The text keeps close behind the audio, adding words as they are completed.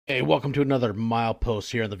Hey, welcome to another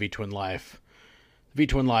Milepost here on the V-Twin Life.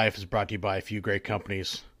 V-Twin Life is brought to you by a few great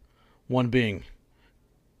companies. One being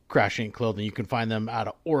Crash Inc. Clothing. You can find them out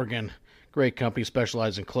of Oregon. Great company,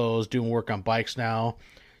 specialized in clothes, doing work on bikes now.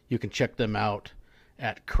 You can check them out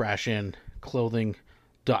at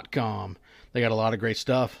crashinclothing.com. They got a lot of great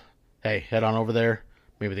stuff. Hey, head on over there.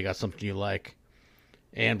 Maybe they got something you like.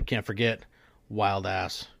 And we can't forget Wild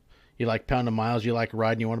Ass. You like pounding miles, you like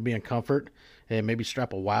riding, you want to be in comfort? Hey, maybe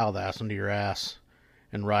strap a Wild Ass under your ass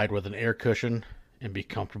and ride with an air cushion and be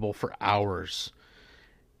comfortable for hours.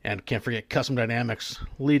 And can't forget Custom Dynamics,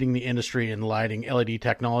 leading the industry in lighting LED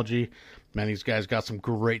technology. Man, these guys got some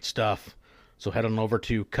great stuff. So head on over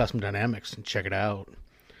to Custom Dynamics and check it out.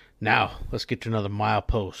 Now, let's get to another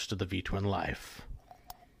milepost of the V-Twin Life.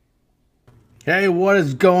 Hey, what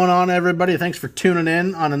is going on, everybody? Thanks for tuning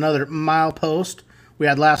in on another milepost. We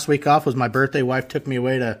had last week off. It was my birthday. Wife took me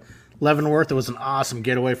away to Leavenworth. It was an awesome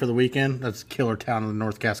getaway for the weekend. That's a killer town in the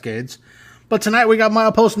North Cascades. But tonight we got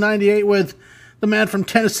Milepost 98 with the man from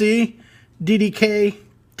Tennessee, DDK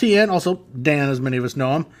TN, also Dan, as many of us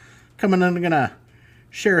know him, coming in and going to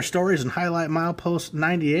share stories and highlight Milepost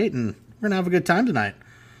 98, and we're going to have a good time tonight.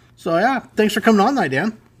 So, yeah, thanks for coming on tonight,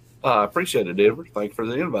 Dan. I appreciate it, Edward. Thank you for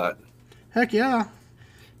the invite. Heck yeah.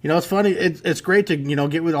 You know, it's funny. It's great to,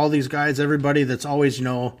 get with all these guys, everybody that's always,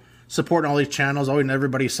 supporting all these channels, always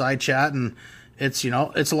everybody's side chat. And it's,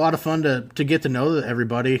 it's a lot of fun to get to know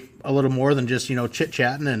everybody a little more than just, chit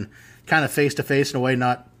chatting and kind of face to face in a way,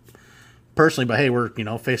 not personally, but hey, we're,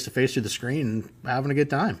 face to face through the screen and having a good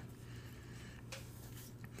time.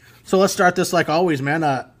 So let's start this like always, man.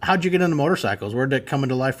 How'd you get into motorcycles? Where did it come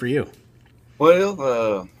into life for you?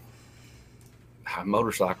 Well,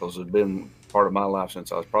 motorcycles have been part of my life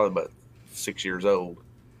since I was probably about 6 years old.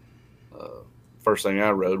 First thing I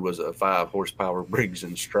rode was a 5 horsepower Briggs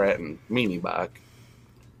and Stratton mini bike,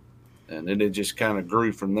 and then it just kind of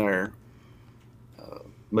grew from there.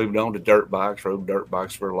 Moved on to dirt bikes, rode dirt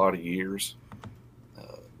bikes for a lot of years.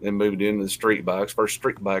 Then moved into the street bikes. First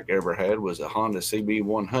street bike I ever had was a Honda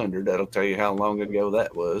CB100. That'll tell you how long ago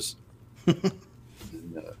that was. And,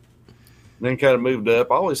 then kind of moved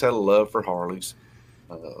up. I always had a love for Harleys.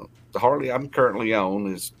 The Harley I'm currently on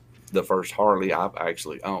is the first Harley I've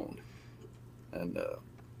actually owned. And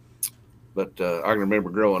but I can remember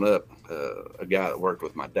growing up, a guy that worked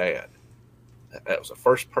with my dad. That was the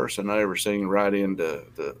first person I ever seen ride into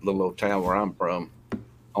the little old town where I'm from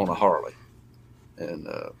on a Harley. And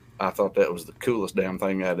I thought that was the coolest damn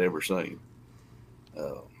thing I'd ever seen.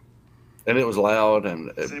 And it was loud and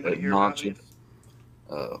obnoxious.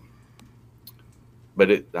 But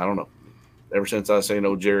I don't know. Ever since I seen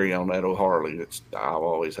old Jerry on that old Harley, I've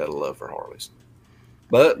always had a love for Harleys.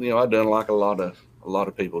 But I done like a lot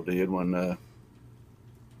of people did when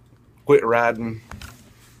quit riding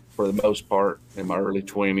for the most part in my early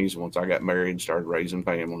 20s. Once I got married and started raising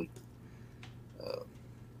family.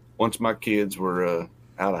 Once my kids were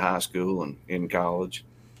out of high school and in college,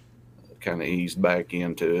 kind of eased back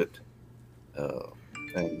into it.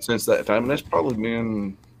 And since that time, and that's probably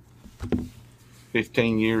been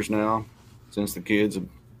 15 years now since the kids have,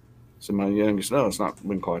 so my youngest, no, it's not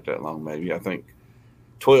been quite that long, maybe. I think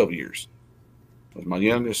 12 years. My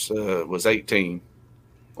youngest was 18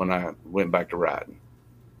 when I went back to riding.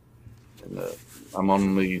 And I'm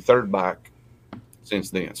on the third bike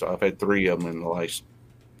since then. So I've had 3 of them in the last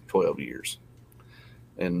 12 years.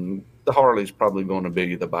 And the Harley's probably going to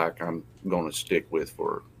be the bike I'm going to stick with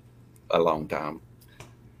for a long time.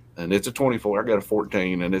 And it's a 24. I got a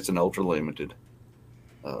 14, and it's an ultra limited.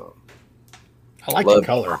 I like the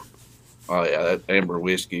color. Oh yeah, that amber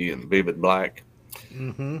whiskey and vivid black.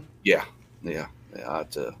 Mm-hmm. Yeah.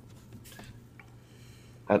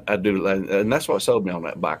 I do, and that's what sold me on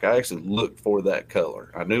that bike. I actually looked for that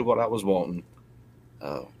color. I knew what I was wanting,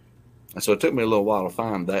 and so it took me a little while to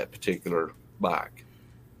find that particular bike.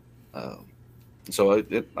 So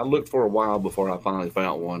I looked for a while before I finally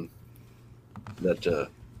found one that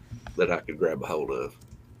I could grab a hold of.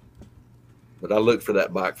 But I looked for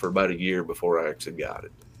that bike for about a year before I actually got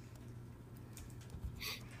it.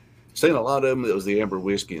 Seen a lot of them. It was the amber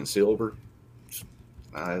whiskey and silver.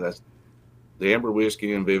 That's the amber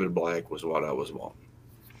whiskey and vivid black was what I was wanting.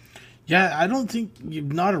 Yeah, I don't think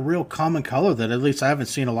not a real common color that at least I haven't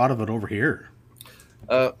seen a lot of it over here.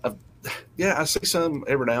 Yeah, I see some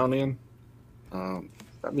every now and then. I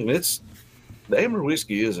mean, the amber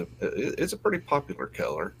whiskey it's a pretty popular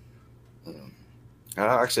color. Like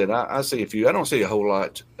I said, I see a few. I don't see a whole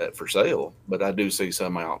lot for sale, but I do see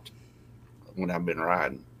some out when I've been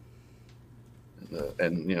riding.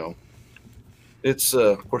 And it's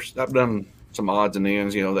of course I've done some odds and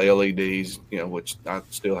ends, the LEDs, which I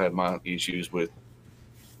still have my issues with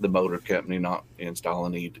the motor company not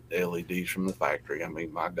installing LEDs from the factory. I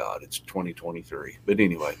mean, my God, it's 2023. But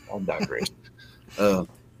anyway, I'll digress. But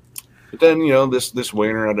then, this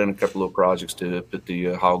winter I done a couple of projects to it, put the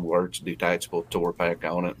Hogwarts detachable tour pack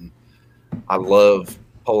on it, and I love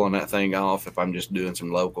pulling that thing off if I'm just doing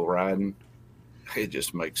some local riding. It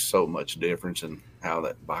just makes so much difference in how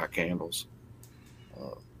that bike handles.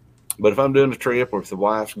 But if I'm doing a trip or if the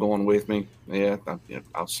wife's going with me, yeah,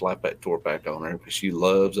 I'll slap that tour pack on her because she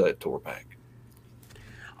loves that tour pack.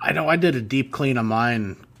 I know I did a deep clean of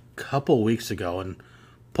mine a couple weeks ago and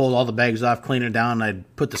pulled all the bags off, cleaned it down.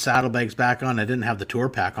 I'd put the saddlebags back on. I didn't have the tour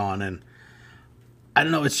pack on, and I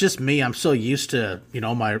don't know. It's just me. I'm so used to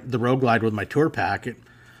the Road Glide with my tour pack.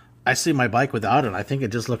 I see my bike without it, and I think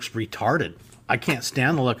it just looks retarded. I can't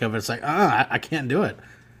stand the look of it. It's like I can't do it.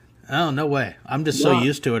 Oh, no way. I'm just so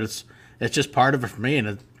used to it. It's just part of it for me,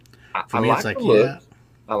 and for me, it's like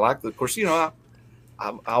I like of course. I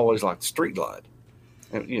always like the street glide,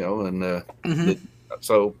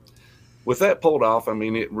 so with that pulled off, I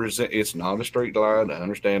mean, it's not a street glide. I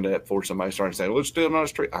understand that. Before somebody started saying, "Well, it's still not a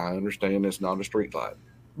street," I understand it's not a street glide,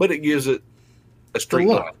 but it gives it a street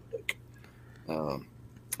glide look. I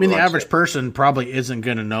mean, the average person probably isn't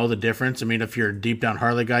going to know the difference. I mean, if you're a deep down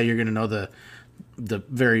Harley guy, you're going to know the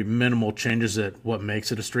very minimal changes at what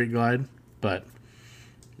makes it a street glide. But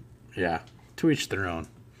yeah, to each their own.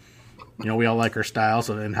 We all like our styles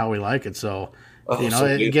and how we like it. So,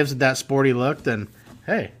 it gives it that sporty look. Then,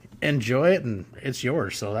 hey, enjoy it, and it's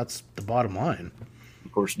yours. So that's the bottom line.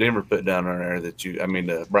 Of course, Denver put down on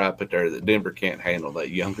there Brad put there that Denver can't handle that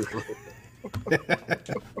younger look.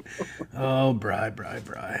 Oh, Bri.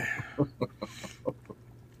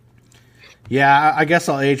 Yeah, I guess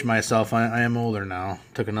I'll age myself. I am older now.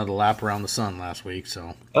 Took another lap around the sun last week,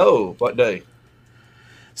 so. Oh, what day?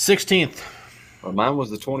 16th. Well, mine was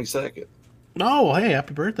the 22nd. Oh, hey,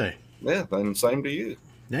 happy birthday. Yeah, then same to you.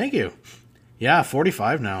 Thank you. Yeah,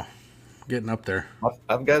 45 now. Getting up there.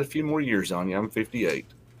 I've got a few more years on you. I'm 58.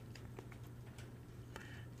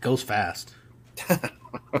 Goes fast.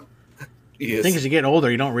 Yes. I think as you get older,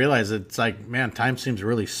 you don't realize it's like, man, time seems to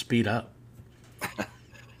really speed up.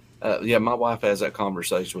 Yeah, my wife has that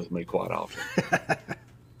conversation with me quite often.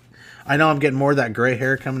 I know I'm getting more of that gray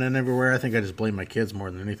hair coming in everywhere. I think I just blame my kids more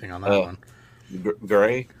than anything on that one.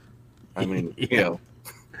 Gray? I mean,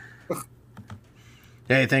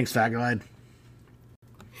 Hey, thanks, Fat Glide.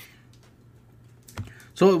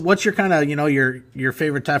 So what's your kind of, your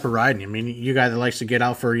favorite type of riding? I mean, you guy that likes to get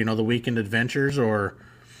out for, the weekend adventures or...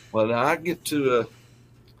 Well, I get to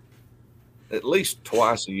at least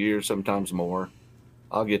twice a year, sometimes more.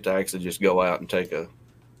 I'll get to actually just go out and take a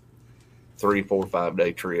 3, 4, 5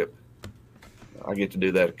 day trip. I get to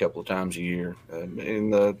do that a couple of times a year,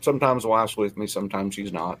 and sometimes the wife's with me, sometimes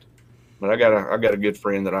she's not. But I got a good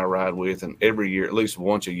friend that I ride with, and every year, at least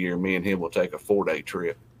once a year, me and him will take a 4-day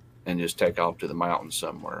trip and just take off to the mountains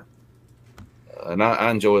somewhere. And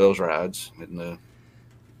I enjoy those rides,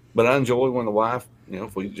 but I enjoy when the wife,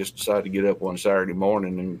 if we just decide to get up one Saturday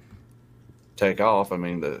morning and take off. I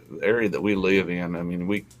mean, the area that we live in, I mean,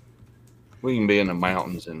 we can be in the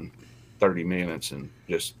mountains in 30 minutes and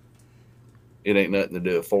just, it ain't nothing to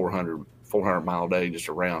do a 400 mile day, just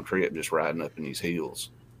a round trip, just riding up in these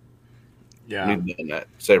hills. Yeah. We've done that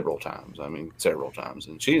several times.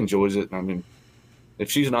 And she enjoys it. I mean, if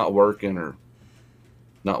she's not working or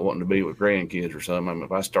not wanting to be with grandkids or something, I mean,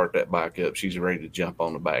 if I start that bike up, she's ready to jump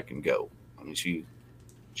on the back and go. I mean, she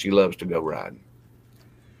loves to go riding.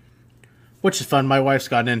 Which is fun. My wife's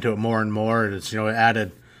gotten into it more and more. It's, it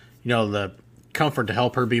added, the comfort to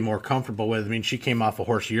help her be more comfortable with. I mean, she came off a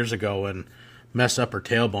horse years ago and messed up her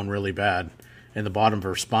tailbone really bad in the bottom of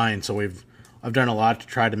her spine. So I've done a lot to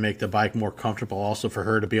try to make the bike more comfortable also for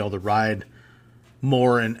her to be able to ride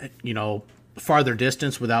more and, farther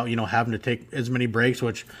distance without, having to take as many breaks,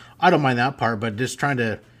 which I don't mind that part, but just trying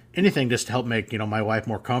to, anything just to help make, my wife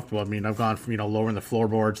more comfortable. I mean, I've gone from, lowering the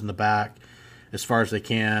floorboards in the back as far as they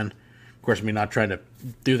can. Of course, not trying to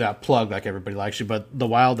do that plug like everybody likes you, but the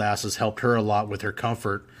Wild Ass has helped her a lot with her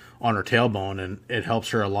comfort on her tailbone, and it helps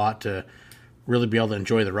her a lot to really be able to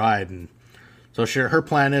enjoy the ride. And so her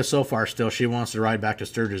plan is so far still she wants to ride back to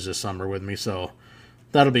Sturgis this summer with me, so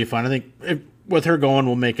that'll be fun. I think with her going,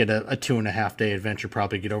 we'll make it a 2.5 day adventure,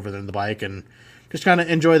 probably get over there on the bike and just kind of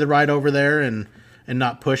enjoy the ride over there and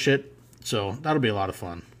not push it. So that'll be a lot of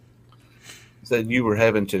fun. Said you were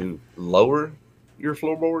having to lower your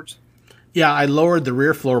floorboards? Yeah, I lowered the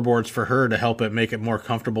rear floorboards for her to help it make it more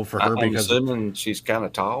comfortable for her. I'm assuming she's kind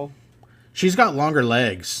of tall. She's got longer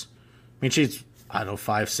legs. I mean, she's I don't know,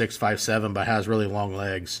 5'6", 5'7", but has really long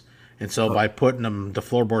legs. And so by putting the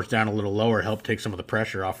floorboards down a little lower, helped take some of the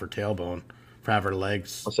pressure off her tailbone for have her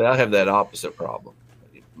legs. Well, see, I have that opposite problem.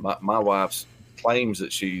 My wife's claims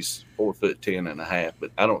that she's 4'10.5", but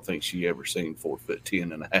I don't think she ever seen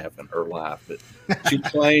 4'10.5" in her life. But she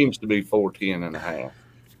claims to be 4'10.5",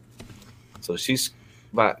 so she's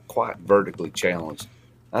quite vertically challenged.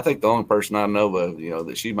 I think the only person I know of,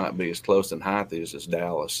 that she might be as close in height is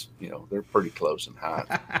Dallas. They're pretty close in height.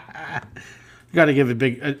 Got to give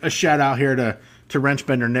a shout out here to Wrench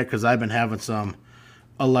Bender Nick, because I've been having some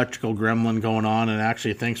electrical gremlin going on, and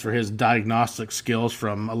actually thanks for his diagnostic skills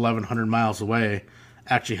from 1,100 miles away,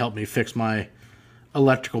 actually helped me fix my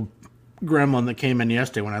electrical gremlin that came in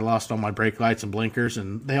yesterday when I lost all my brake lights and blinkers,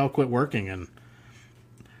 and they all quit working. And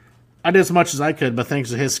I did as much as I could, but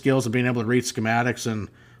thanks to his skills of being able to read schematics and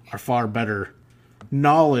our far better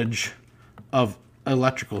knowledge of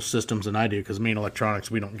electrical systems than I do, because me and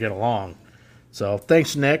electronics, we don't get along. So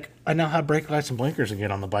thanks, Nick. I now have brake lights and blinkers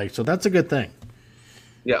again on the bike, so that's a good thing.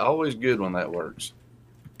 Yeah, always good when that works.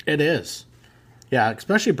 It is. Yeah,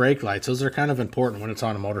 especially brake lights. Those are kind of important when it's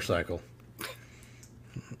on a motorcycle.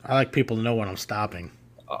 I like people to know when I'm stopping.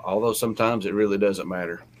 Although sometimes it really doesn't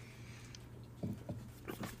matter.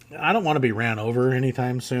 I don't want to be ran over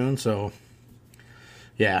anytime soon, so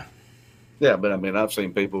yeah. Yeah, but I mean, I've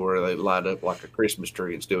seen people where they light up like a Christmas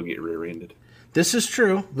tree and still get rear-ended. This is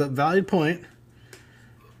true, but valid point.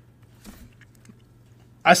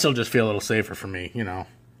 I still just feel a little safer for me,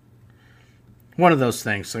 One of those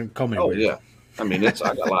things. So call me weird. Yeah. I mean, I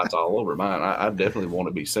got lights all over mine. I definitely want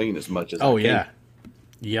to be seen as much as I can. Yeah.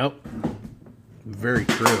 Yep. Very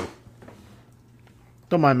true.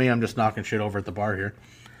 Don't mind me, I'm just knocking shit over at the bar here.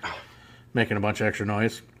 Making a bunch of extra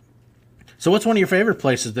noise. So what's one of your favorite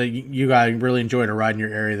places that you guys really enjoy to ride in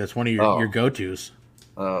your area that's one of your go-tos?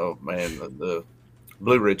 Oh, man, the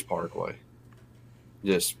Blue Ridge Parkway.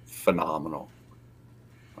 Just phenomenal.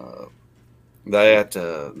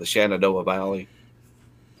 The Shenandoah Valley,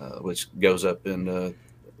 which goes up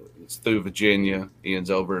it's through Virginia, ends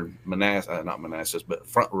over in not Manassas, but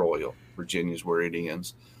Front Royal, Virginia is where it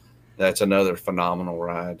ends. That's another phenomenal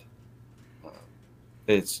ride.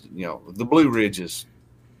 It's, the Blue Ridge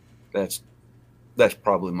that's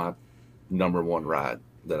probably my number one ride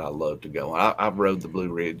that I love to go on. I've rode the Blue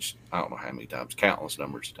Ridge, I don't know how many times, countless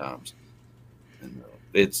numbers of times. And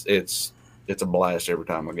it's a blast every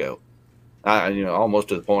time I go. Almost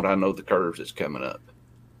to the point I know the curves that's coming up.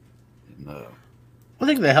 And, I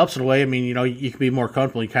think that helps in a way. I mean, you can be more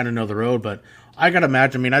comfortable. You kind of know the road, but I got to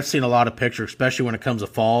imagine, I've seen a lot of pictures, especially when it comes to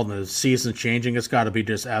fall and the season's changing. It's got to be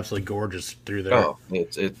just absolutely gorgeous through there. Oh,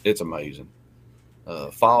 it's amazing.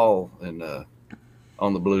 Fall and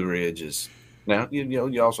on the Blue Ridge is now,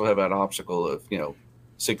 you also have that obstacle of,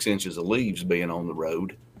 6 inches of leaves being on the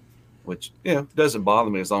road, which, doesn't bother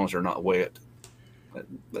me as long as they're not wet.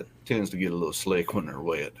 That tends to get a little slick when they're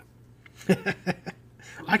wet.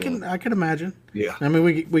 I can imagine. Yeah. I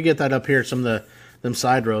mean, we get that up here. Some of them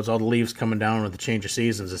side roads, all the leaves coming down with the change of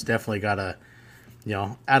seasons. It's definitely got to,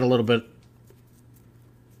 add a little bit.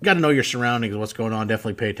 Got to know your surroundings, what's going on.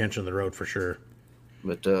 Definitely pay attention to the road for sure.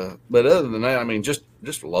 But other than that, I mean, just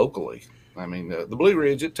locally, I mean, the Blue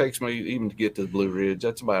Ridge. It takes me even to get to the Blue Ridge.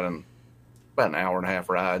 That's about an hour and a half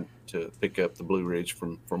ride to pick up the Blue Ridge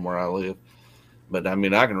from where I live. But I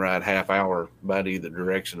mean, I can ride half hour about either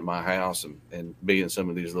direction of my house and be in some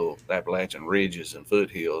of these little Appalachian ridges and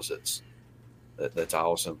foothills. That's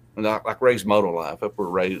awesome. And like Ray's Moto Life up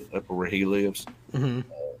where he lives. Mm-hmm.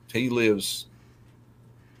 He lives,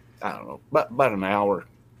 I don't know, about an hour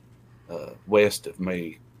west of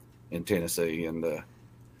me in Tennessee, and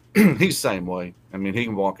he's the same way. I mean, he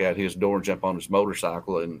can walk out his door, jump on his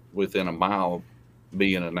motorcycle, and within a mile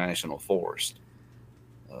be in a national forest.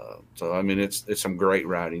 So I mean, it's some great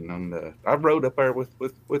riding, and I rode up there with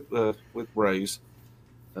Ray's.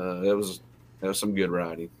 It was some good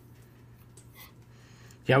riding.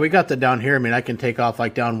 Yeah, we got that down here. I mean, I can take off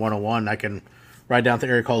like down 101. I can ride down the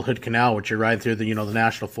area called Hood Canal, which you're riding through the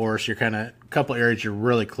national forest. You're kind of a couple areas you're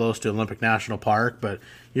really close to Olympic National Park, but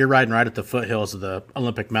you're riding right at the foothills of the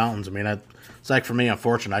Olympic Mountains. I mean, it's like for me, I'm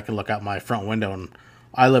fortunate. I can look out my front window, and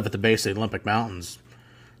I live at the base of the Olympic Mountains.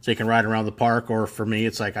 So you can ride around the park, or for me,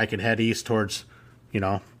 it's like I could head east towards,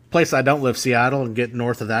 place I don't live, Seattle, and get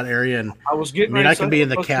north of that area. And I can be in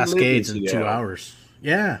the Cascades in 2 hours.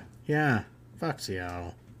 Yeah. Fuck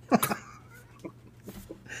Seattle. But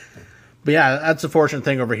yeah, that's the fortunate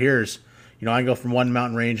thing over here is, I can go from one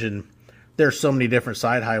mountain range and there's so many different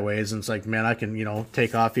side highways. And it's like, man, I can,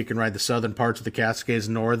 take off. You can ride the southern parts of the Cascades,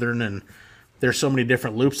 northern, and there's so many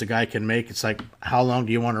different loops a guy can make. It's like, how long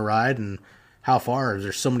do you want to ride? And how far.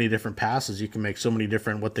 There's so many different passes. You can make so many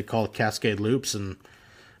different what they call cascade loops, and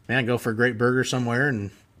man, go for a great burger somewhere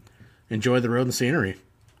and enjoy the road and scenery.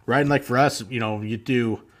 Riding like for us, you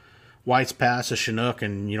do White's Pass to Chinook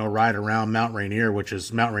and ride around Mount Rainier, which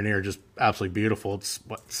is Mount Rainier, just absolutely beautiful. It's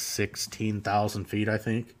what 16,000 feet, I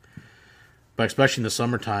think. But especially in the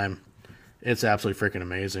summertime, it's absolutely freaking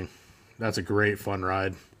amazing. That's a great fun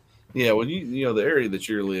ride. Yeah, well, you know the area that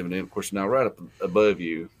you're living in, of course. Now, right up above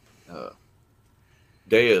you, uh,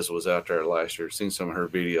 Dez was out there last year. Seen some of her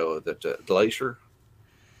video of that glacier.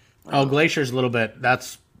 Oh, Uh, Glacier's a little bit.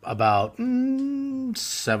 That's about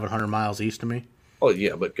 700 miles east of me. oh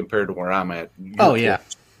yeah, but compared to where I'm at, you're Oh close. yeah,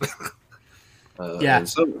 yeah. And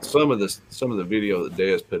some of the video that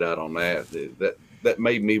Dez put out on that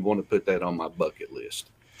made me want to put that on my bucket list.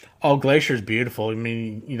 Oh, Glacier's beautiful. I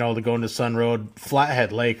mean, the going to Sun Road,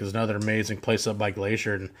 Flathead Lake is another amazing place up by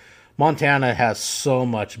Glacier, and Montana has so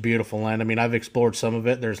much beautiful land. I mean, I've explored some of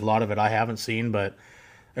it. There's a lot of it I haven't seen, but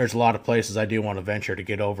there's a lot of places I do want to venture to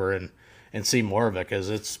get over and see more of it because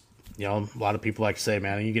it's a lot of people like to say,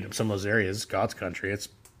 man, you get up some of those areas, it's God's country. It's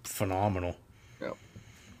phenomenal. Yeah.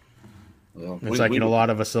 Well, It's like a lot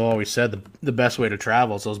of us have always said the best way to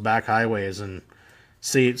travel is those back highways and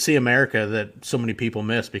see America that so many people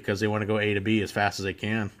miss because they want to go A to B as fast as they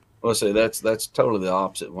can. well, say that's totally the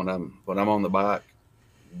opposite. When I'm on the bike,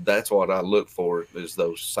 that's what I look for is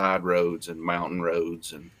those side roads and mountain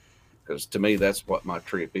roads, and because to me that's what my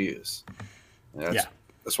trip is. That's Yeah.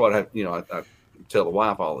 that's what I tell the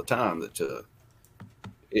wife all the time that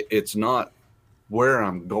it's not where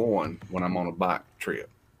I'm going when I'm on a bike trip.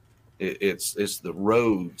 It's the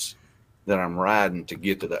roads that I'm riding to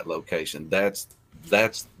get to that location. That's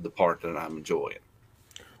the part that I'm enjoying.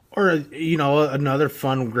 Or another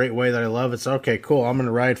fun, great way that I love. It's okay, cool. I'm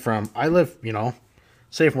gonna ride from. I live,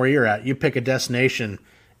 say from where you're at. You pick a destination,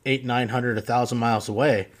 800, 900, 1,000 miles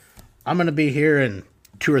away. I'm gonna be here in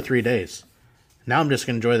 2 or 3 days. Now I'm just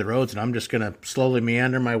gonna enjoy the roads, and I'm just gonna slowly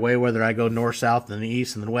meander my way, whether I go north, south, and the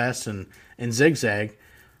east, and the west, and zigzag.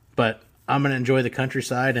 But I'm gonna enjoy the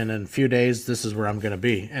countryside, and in a few days, this is where I'm gonna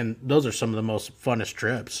be. And those are some of the most funnest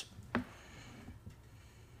trips.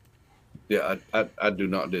 Yeah, I do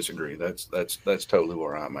not disagree. That's totally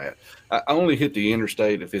where I'm at. I only hit the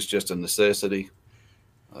interstate if it's just a necessity,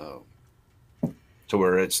 uh, to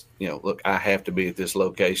where it's look, I have to be at this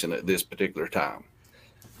location at this particular time,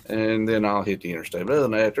 and then I'll hit the interstate. But other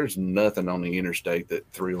than that, there's nothing on the interstate that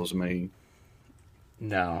thrills me.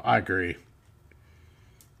 No, I agree.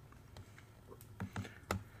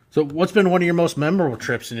 So, what's been one of your most memorable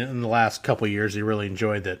trips in the last couple of years you really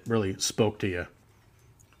enjoyed that really spoke to you?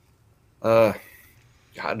 Uh,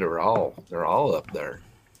 God, they're all up there.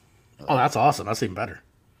 Oh, that's awesome. That's even better.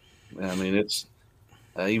 I mean, it's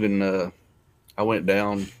even I went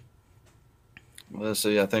down. Let's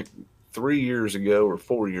see, I think 3 years ago or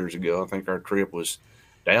 4 years ago, I think our trip was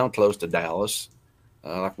down close to Dallas.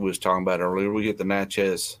 Like we was talking about earlier, we hit the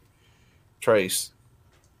Natchez Trace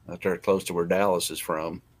out there close to where Dallas is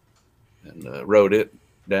from, and rode it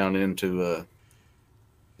down into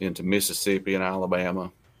Mississippi and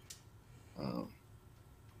Alabama. Uh,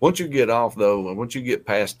 Once you get off though, once you get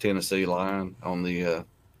past Tennessee line on the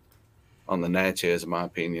Natchez, in my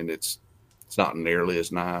opinion, it's not nearly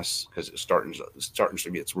as nice because it's starting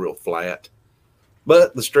to get real flat.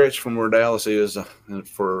 But the stretch from where Dallas is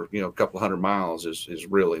for a couple of 100 miles is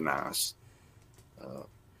really nice. Uh,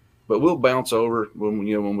 but we'll bounce over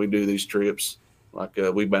when we do these trips. Like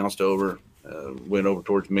we bounced over, went over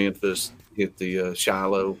towards Memphis, hit the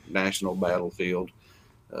Shiloh National Battlefield.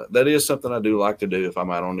 That is something I do like to do if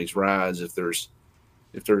I'm out on these rides. If there's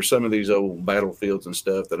some of these old battlefields and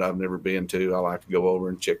stuff that I've never been to, I like to go over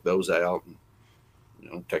and check those out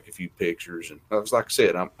and take a few pictures. And like I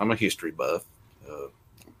said, I'm a history buff. Uh,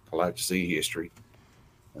 I like to see history.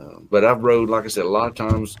 But I've rode, like I said, a lot of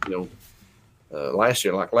times. Last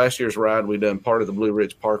year's ride, we done part of the Blue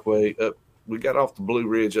Ridge Parkway up. We got off the Blue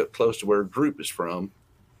Ridge up close to where Group is from.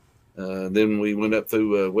 Then we went up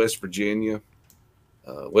through West Virginia.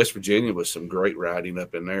 West Virginia was some great riding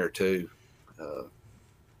up in there too. Uh,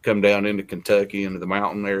 Come down into Kentucky, into the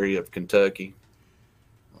mountain area of Kentucky.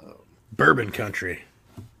 Bourbon country.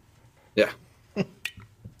 Yeah,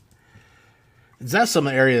 Is that some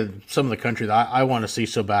of the country that I want to see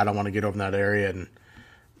so bad? I want to get over in that area, and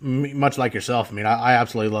much like yourself, I mean, I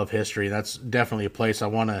absolutely love history. That's definitely a place I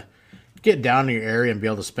want to get down in your area and be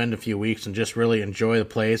able to spend a few weeks and just really enjoy the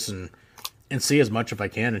place and see as much if I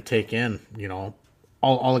can and take in,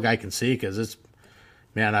 all the guy can see because it's,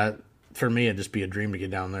 man, for me, it'd just be a dream to get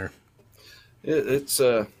down there. it's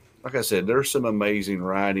like I said, there's some amazing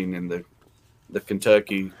riding in the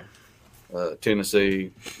Kentucky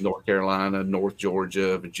Tennessee, North Carolina, North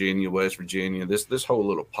Georgia, Virginia, West Virginia. This whole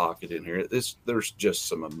little pocket in here. There's just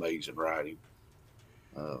some amazing riding,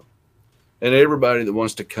 uh, and everybody that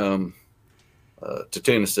wants to come to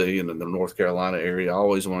Tennessee and in the North Carolina area, I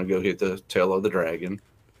always want to go hit the Tail of the Dragon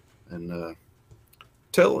and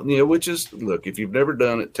tell which is look if you've never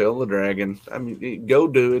done it, Tail of the Dragon. I mean, go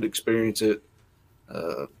do it, experience it,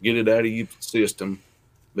 get it out of your system.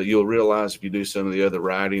 But you'll realize if you do some of the other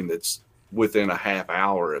riding that's within a half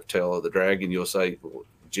hour of Tail of the Dragon, you'll say, well,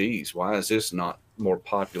 geez, why is this not more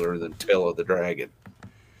popular than Tail of the Dragon?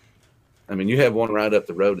 I mean, you have one right up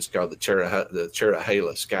the road. It's called the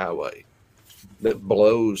Cherahela Skyway that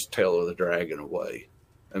blows Tail of the Dragon away.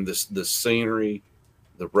 And the scenery,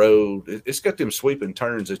 the road, it's got them sweeping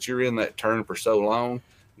turns that you're in that turn for so long.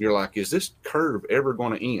 You're like, is this curve ever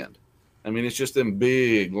going to end? I mean, it's just them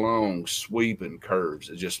big, long, sweeping curves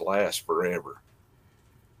that just last forever.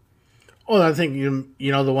 Well, I think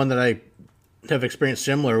you know the one that I have experienced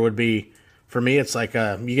similar would be for me. It's like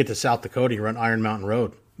you get to South Dakota, you run Iron Mountain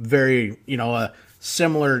Road, very a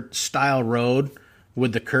similar style road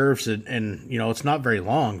with the curves and it's not very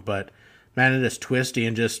long, but man, it is twisty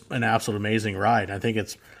and just an absolute amazing ride. I think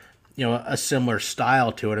it's a similar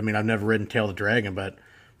style to it. I mean, I've never ridden Tail of the Dragon, but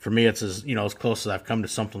for me, it's as close as I've come to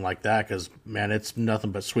something like that because man, it's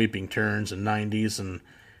nothing but sweeping turns and 90s and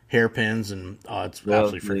hairpins and it's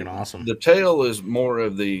absolutely freaking awesome. The Tail is more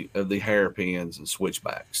of the hairpins and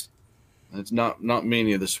switchbacks. It's not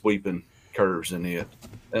many of the sweeping curves in it,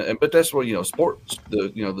 but that's what sports.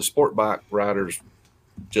 The sport bike riders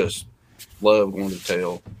just love going to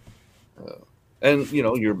Tail, and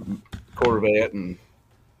your Corvette and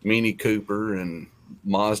Mini Cooper and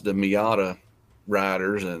Mazda Miata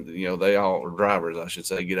riders, and they all drivers, I should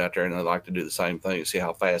say, get out there and they like to do the same thing, see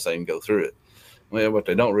how fast they can go through it. Well, what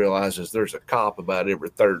they don't realize is there's a cop about every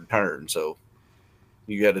third turn, so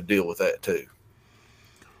you got to deal with that too.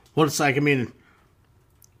 Well, it's like, I mean,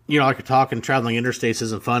 like talking traveling interstates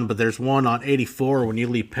isn't fun, but there's one on 84 when you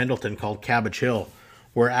leave Pendleton called Cabbage Hill,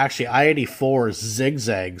 where actually I-84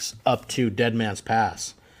 zigzags up to Dead Man's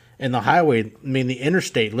Pass. And the highway, I mean, the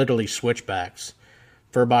interstate literally switchbacks.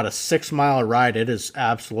 For about a 6-mile ride, it is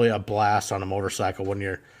absolutely a blast on a motorcycle when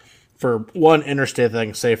you're, for one interstate that I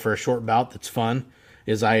can say for a short bout that's fun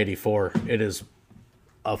is I-84. It is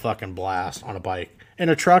a fucking blast on a bike. In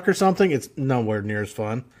a truck or something, it's nowhere near as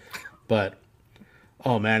fun. But,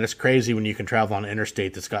 oh man, it's crazy when you can travel on an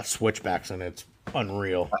interstate that's got switchbacks and it's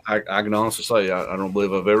unreal. I can honestly say I don't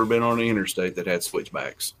believe I've ever been on an interstate that had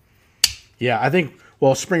switchbacks. Yeah, I think,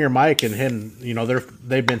 well, Springer Mike and him,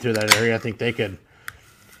 they've been through that area. I think they could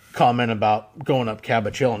comment about going up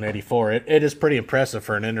Cabbage Hill in 84. It is pretty impressive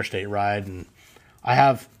for an interstate ride, and I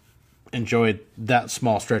have enjoyed that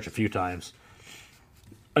small stretch a few times.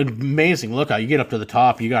 Amazing lookout. You get up to the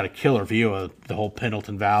top, you got a killer view of the whole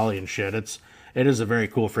Pendleton Valley and shit. It is a very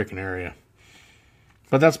cool freaking area.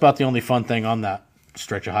 But that's about the only fun thing on that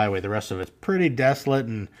stretch of highway. The rest of it's pretty desolate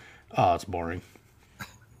and it's boring.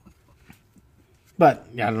 But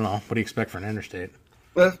yeah, I don't know. What do you expect for an interstate?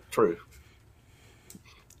 True.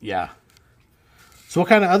 Yeah. So what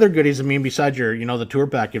kind of other goodies, I mean, besides your, the tour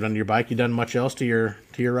pack you've done to your bike, you done much else to your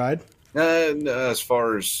ride? As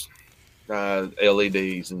far as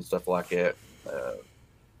LEDs and stuff like that.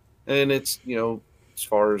 And it's, as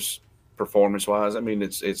far as performance wise, I mean,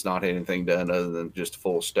 it's not anything done other than just a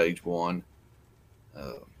full stage one.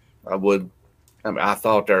 I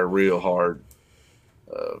thought there real hard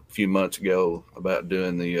a few months ago about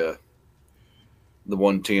doing the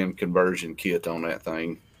 110 conversion kit on that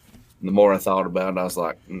thing. And the more I thought about it, I was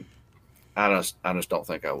like, I just don't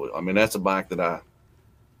think I will. I mean, that's a bike that I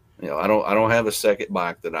don't have a second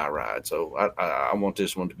bike that I ride, so I want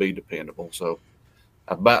this one to be dependable. So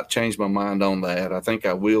I about changed my mind on that. I think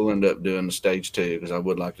I will end up doing the stage 2 because I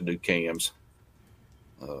would like to do cams.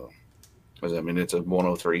 Because I mean, it's a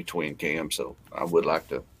 103 twin cam, so I would like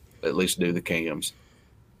to at least do the cams.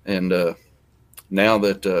 And now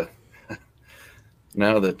that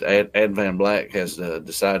Ad Van Black has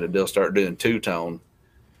decided they'll start doing two-tone,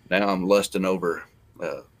 now I'm lusting over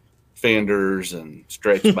fenders and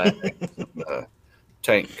stretch back,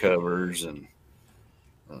 tank covers, and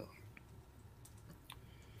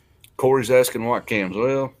Corey's asking what cams.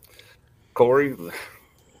 Well, Corey,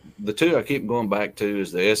 the two I keep going back to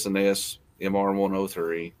is the S&S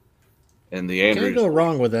MR103 and the Andrews. Can't go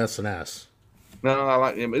wrong with S&S. No, I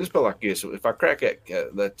like them. It's about like this. If I crack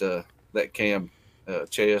that cam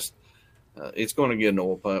chest, it's going to get an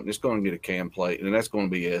oil pump. It's going to get a cam plate, and that's going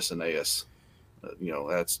to be S&S.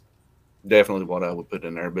 That's definitely what I would put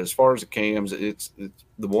in there. But as far as the cams, it's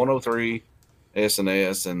the 103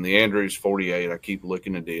 S&S, and the Andrews 48. I keep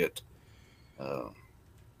looking at it. Uh,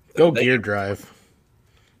 Go they gear drive.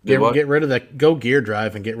 do what? Get rid of that. Go gear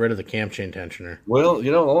drive and get rid of the cam chain tensioner. Well,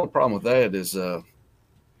 the only problem with that is the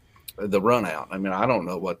run out. I mean, I don't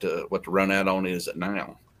know what the run out on is at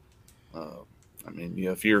now. Uh, I mean,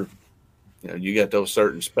 if you got those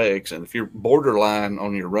certain specs, and if you're borderline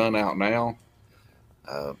on your run out now,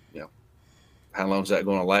 uh, you know, how long is that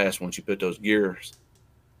going to last once you put those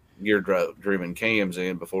driven cams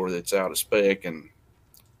in before it's out of spec, and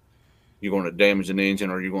you're going to damage an engine,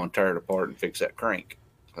 or you're going to tear it apart and fix that crank.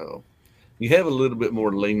 So you have a little bit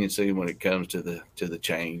more leniency when it comes to the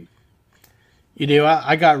chain. You do.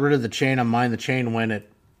 I got rid of the chain on mine. The chain went at,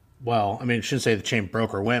 well, I mean, I shouldn't say the chain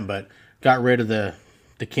broke or went, but got rid of the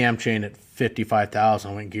cam chain at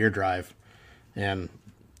 55,000. Went gear drive, and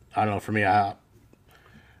I don't know. For me,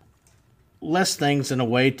 less things in a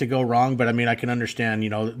way to go wrong, but I mean, I can understand,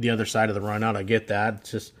 the other side of the run out. I get that.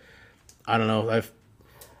 It's just, I don't know. I've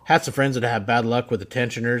had some friends that have bad luck with the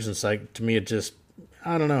tensioners. And it's like, to me, it just,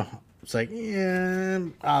 I don't know. It's like, yeah,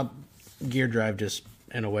 gear drive just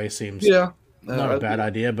in a way seems not a bad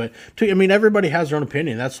idea. But I mean, everybody has their own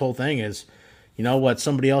opinion. That's the whole thing is, what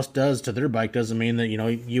somebody else does to their bike doesn't mean that,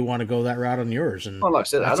 you want to go that route on yours. And well, like I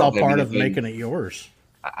said, that's all part of making it yours.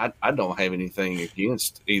 I don't have anything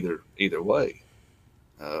against either way.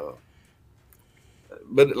 But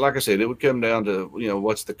like I said, it would come down to,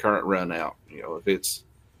 what's the current run out? If it's,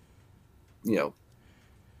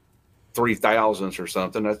 3,000s or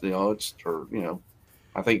something, that's, it's, or,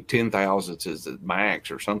 I think 10,000s is the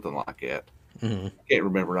max or something like that. Mm-hmm. I can't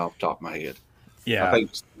remember it off the top of my head. Yeah.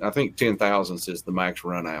 I think 10,000s is the max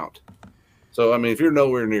run out. So, I mean, if you're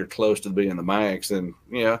nowhere near close to being the max, then,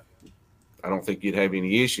 I don't think you'd have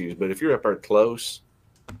any issues. But if you're up there close,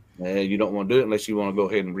 you don't want to do it unless you want to go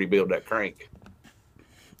ahead and rebuild that crank.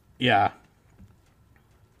 Yeah.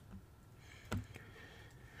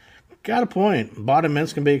 Got a point. Bottom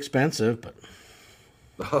ends can be expensive, but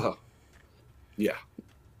yeah.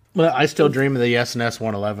 Well, I still dream of the S&S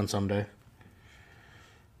 111 someday.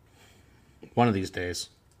 One of these days,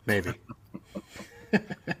 maybe.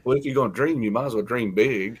 Well, if you're going to dream, you might as well dream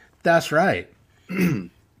big. That's right.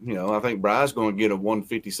 I think Bry's going to get a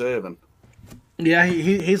 157. Yeah,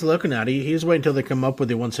 he's looking at it. He's waiting until they come up with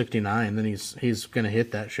the 169, then he's going to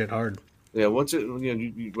hit that shit hard. Yeah, once it,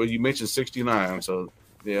 you mentioned 69, so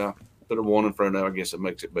yeah, put a 1 in front of it, I guess it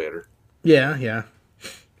makes it better. Yeah.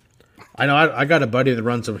 I know I got a buddy that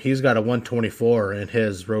runs him. He's got a 124 in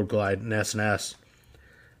his Road Glide and S&S.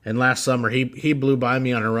 And last summer, he blew by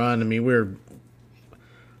me on a run. I mean, we were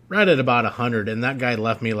right at about 100, and that guy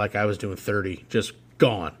left me like I was doing 30, just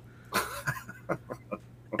gone.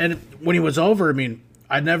 And when he was over, I mean,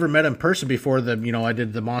 I'd never met him in person before I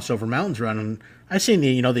did the Moss Over Mountains run, and I seen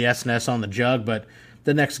the S&S on the jug, but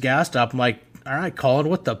the next gas stop, I'm like, all right, Colin,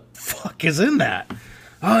 what the fuck is in that?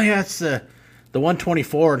 Oh, yeah, it's the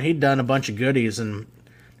 124, and he'd done a bunch of goodies, and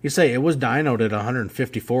you say it was dynoed at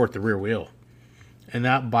 154 at the rear wheel. And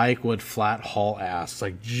that bike would flat haul ass.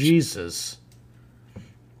 Like, Jesus.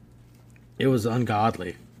 It was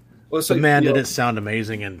ungodly. Well, but man, did it sound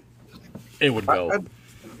amazing, and it would go.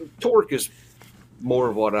 Torque is more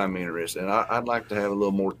of what I'm interested in. I'd like to have a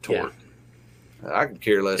little more torque. Yeah. I could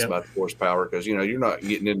care less about the horsepower because, you're not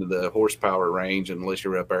getting into the horsepower range unless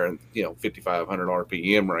you're up there in, 5,500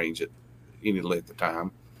 RPM range at any length of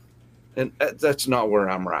time. And that's not where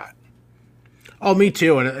I'm right. Oh, me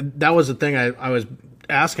too. And that was the thing I was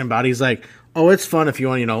asking about. He's like, oh, it's fun if you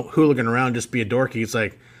want, hooligan around, just be a dorky. He's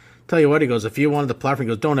like, tell you what, he goes, if you wanted the platform,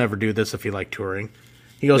 he goes, don't ever do this if you like touring.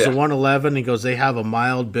 He goes, the 111, he goes, they have a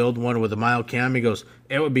mild build one with a mild cam. He goes,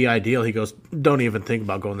 it would be ideal. He goes, don't even think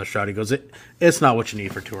about going this route. He goes, it's not what you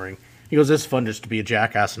need for touring. He goes, it's fun just to be a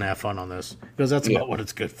jackass and have fun on this. He goes, that's about what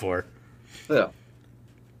it's good for. Yeah.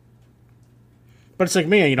 But it's like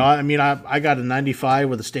me, I got a 95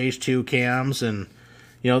 with the stage 2 cams and,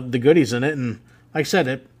 the goodies in it. And like I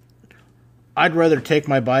said, I'd rather take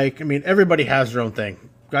my bike. I mean, everybody has their own thing.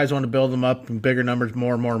 Guys want to build them up in bigger numbers,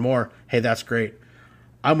 more and more and more. Hey, that's great.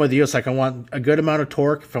 I'm with you. It's like I want a good amount of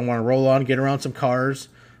torque if I want to roll on, get around some cars.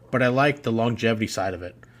 But I like the longevity side of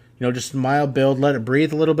it. Just mild build, let it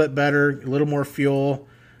breathe a little bit better, a little more fuel,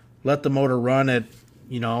 let the motor run at,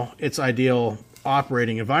 its ideal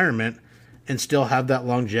operating environment, and still have that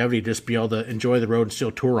longevity, just be able to enjoy the road and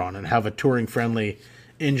still tour on and have a touring-friendly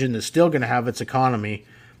engine that's still going to have its economy,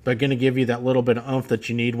 but going to give you that little bit of oomph that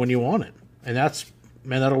you need when you want it. And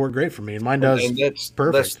that'll work great for me. And mine does. And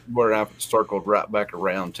perfect. That's where I've circled right back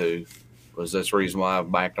around to, was that's the reason why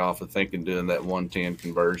I've backed off of thinking doing that 110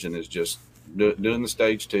 conversion is just doing the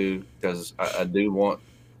stage 2 because I do want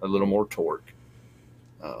a little more torque.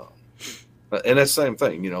 Uh, and that's the same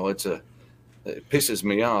thing, it pisses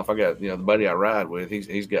me off. I got, the buddy I ride with,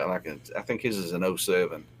 he's got like I think his is an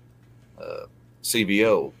 '07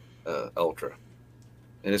 CVO Ultra,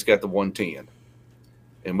 and it's got the 110.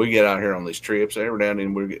 And we get out here on these trips. Every now and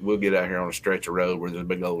then we'll get out here on a stretch of road where there's a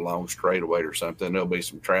big old long straightaway or something. There'll be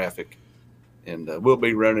some traffic, and we'll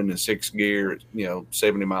be running in sixth gear at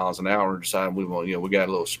 70 miles an hour. Deciding we want, we got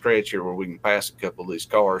a little stretch here where we can pass a couple of these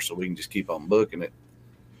cars, so we can just keep on booking it.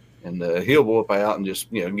 And he'll whoop out and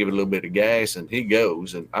just give it a little bit of gas, and he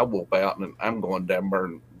goes, and I whoop out, and I'm going down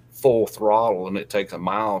burn full throttle, and it takes a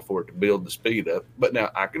mile for it to build the speed up. But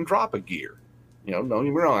now I can drop a gear. Don't get me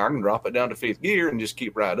wrong, I can drop it down to fifth gear and just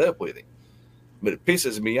keep right up with him. But it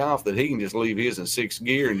pisses me off that he can just leave his in sixth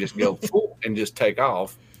gear and just go full and just take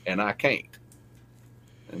off, and I can't.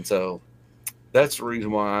 And so that's the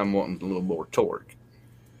reason why I'm wanting a little more torque.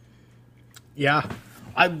 Yeah.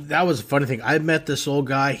 That was a funny thing. I met this old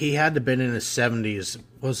guy. He had to have been in his 70s.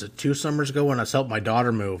 Was it 2 summers ago when I helped my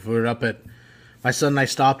daughter move? We were up at, my son and I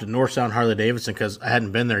stopped at North Sound Harley Davidson because I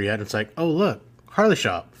hadn't been there yet. And it's like, oh, look, Harley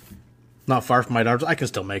shop. Not far from my daughter's. I can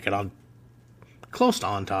still make it on close to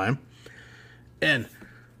on time. And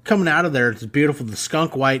coming out of there, it's beautiful, the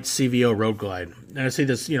skunk white CVO Road Glide. And I see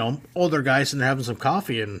this, older guy sitting there having some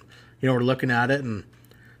coffee, and, we're looking at it and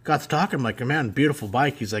got to talking. I'm like, man, beautiful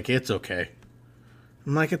bike. He's like, it's okay.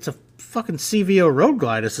 I'm like, it's a fucking CVO Road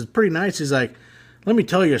Glide. This is pretty nice. He's like, let me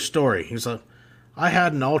tell you a story. He's like, I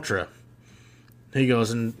had an Ultra. He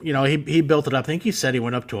goes, and, he built it up. I think he said he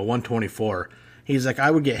went up to a 124. He's like, I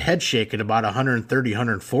would get head shaking about 130,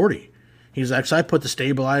 140. He's like, so I put the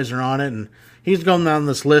stabilizer on it, and he's going down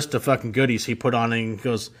this list of fucking goodies he put on it, and he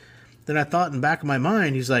goes, then I thought in the back of my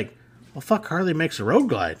mind, he's like, well, fuck, Harley makes a Road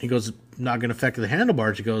Glide. He goes, not going to affect the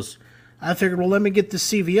handlebars. He goes, I figured, well, let me get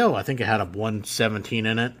this CVO. I think it had a 117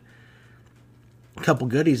 in it. A couple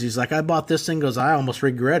goodies. He's like, I bought this thing. Goes, I almost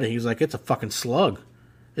regret it. He's like, it's a fucking slug.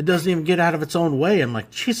 It doesn't even get out of its own way. I'm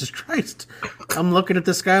like, Jesus Christ. I'm looking at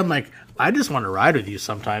this guy. I'm like, I just want to ride with you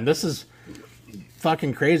sometime. This is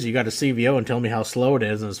fucking crazy. You got a CVO and tell me how slow it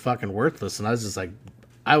is, and it's fucking worthless. And I was just like,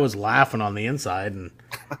 I was laughing on the inside, and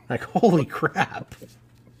like, holy crap.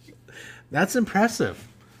 That's impressive.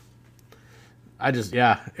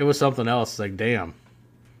 It was something else. Like, damn.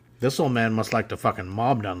 This old man must like to fucking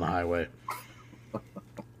mob down the highway.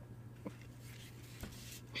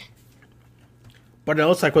 But it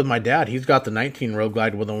looks like with my dad, he's got the 19 Road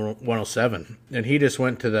Glide with a 107. And he just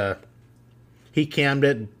went to he cammed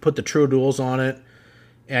it, put the True Duals on it.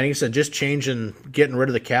 And he said just getting rid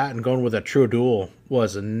of the cat and going with a True Dual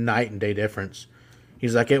was a night and day difference.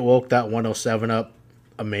 He's like, it woke that 107 up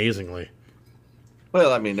amazingly.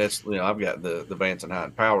 Well, I mean, that's, I've got the Vance and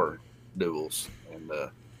Hyde Power duals, and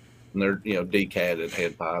they're, decatted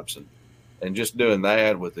head pipes, and just doing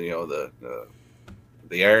that with, the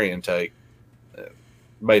air intake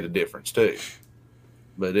made a difference too.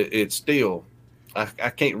 But it's still, I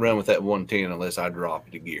can't run with that 110 unless I drop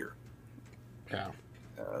it a gear. Yeah.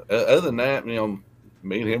 Other than that, me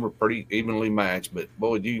and him are pretty evenly matched, but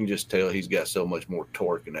boy, you can just tell he's got so much more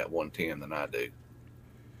torque in that 110 than I do.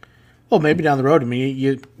 Well, maybe down the road, I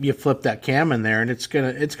mean, you flip that cam in there, and it's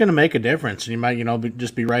gonna make a difference, and you might,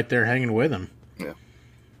 just be right there hanging with him. Yeah.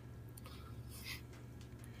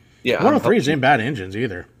 Yeah. 103s ain't bad engines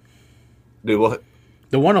either. Do what?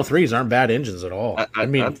 The 103s aren't bad engines at all.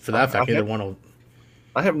 For that fact, either one.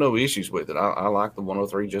 I have no issues with it. I like the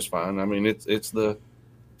 103 just fine. I mean, it's the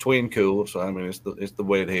twin cool, so I mean, it's the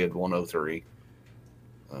wet head 103.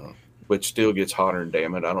 Which still gets hotter, and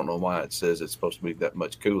damn it, I don't know why it says it's supposed to be that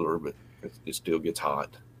much cooler, but it still gets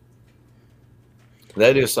hot.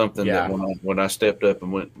 That is something that when I stepped up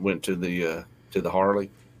and went to the Harley,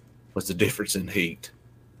 was the difference in heat.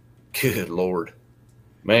 Good Lord,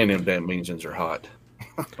 man, them damn engines are hot.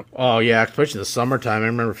 Oh yeah, especially in the summertime. I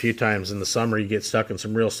remember a few times in the summer you get stuck in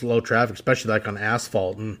some real slow traffic, especially like on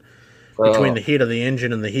asphalt, and between the heat of the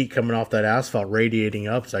engine and the heat coming off that asphalt radiating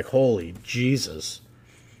up, it's like, holy Jesus.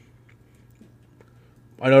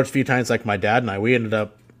 I noticed a few times, like my dad and I, we ended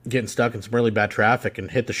up getting stuck in some really bad traffic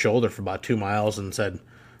and hit the shoulder for about 2 miles and said,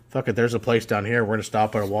 fuck it, there's a place down here. We're going to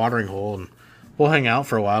stop at a watering hole and we'll hang out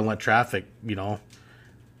for a while and let traffic,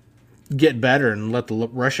 get better and let the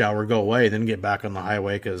rush hour go away, then get back on the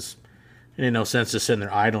highway, because it ain't no sense just sitting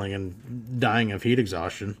there idling and dying of heat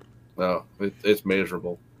exhaustion. No, it's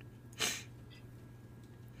miserable.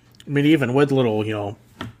 I mean, even with little,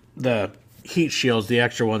 the heat shields, the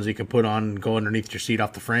extra ones you can put on and go underneath your seat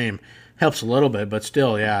off the frame, helps a little bit, but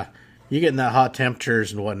still, yeah, you getting that hot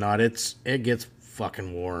temperatures and whatnot, it gets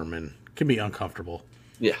fucking warm and can be uncomfortable.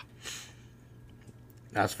 Yeah.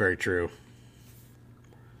 That's very true.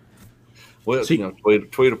 Well, See,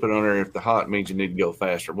 Tweet will put on there if the hot means you need to go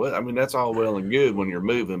faster. Well, I mean, that's all well and good when you're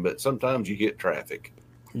moving, but sometimes you hit traffic.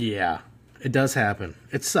 yeah, it does happen.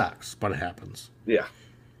 It sucks, but it happens. Yeah.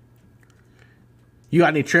 You got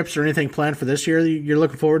any trips or anything planned for this year that you're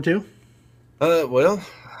looking forward to? Well,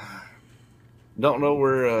 don't know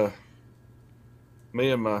where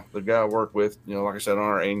me and the guy I work with, like I said, on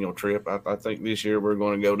our annual trip. I think this year we're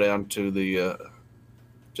going to go down to the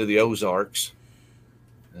Ozarks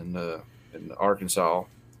in Arkansas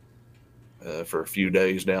for a few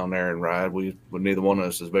days down there and ride. We neither one of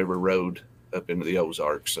us has ever rode up into the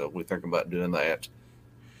Ozarks, so we think about doing that.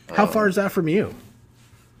 How far is that from you?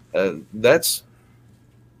 That's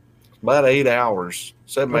about 8 hours,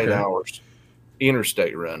 8 Okay. hours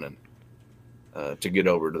interstate running to get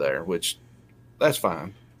over to there, which that's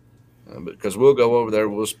fine. Because we'll go over there,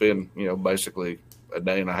 we'll spend basically a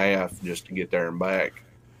day and a half just to get there and back,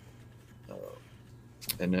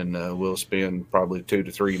 and then we'll spend probably 2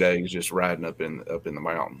 to 3 days just riding up in the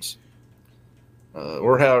mountains,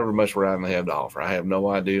 or however much riding they have to offer. I have no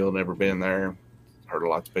idea. Never been there. Heard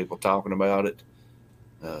lots of people talking about it,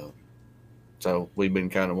 so we've been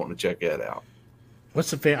kind of wanting to check that out.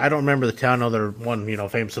 What's I don't remember the town. Other one,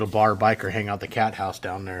 famous little bar biker hang out the cat house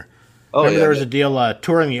down there. Oh Remember yeah, there was a deal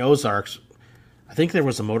touring the Ozarks. I think there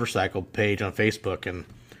was a motorcycle page on Facebook, and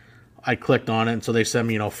I clicked on it, and so they sent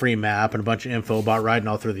me free map and a bunch of info about riding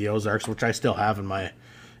all through the Ozarks, which I still have in my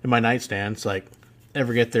nightstand. It's like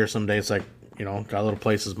ever get there someday. It's like got little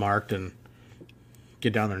places marked and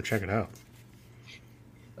get down there and check it out.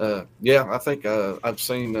 yeah. I think I've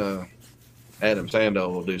seen Adam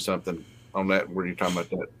Sando will do something on that where you're talking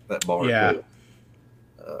about that bar. Yeah. Too.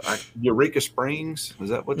 Eureka Springs, is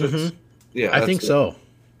that what that's? Mm-hmm. Yeah, I think so.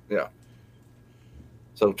 Yeah.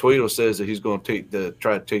 So Tweedle says that he's going to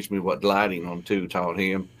try to teach me what gliding on two taught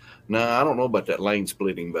him. No, I don't know about that lane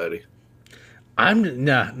splitting, buddy.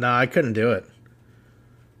 No, I couldn't do it.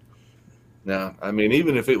 No, I mean,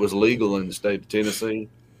 even if it was legal in the state of Tennessee,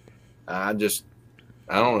 I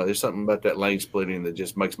don't know. There's something about that lane splitting that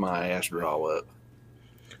just makes my ass draw up.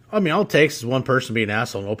 I mean, all it takes is one person being an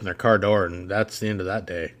asshole and open their car door, and that's the end of that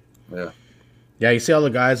day. Yeah. Yeah, you see all the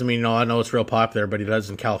guys. I mean, I know it's real popular, but he does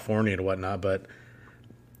in California and whatnot. But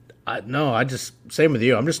I just same with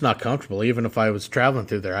you. I'm just not comfortable. Even if I was traveling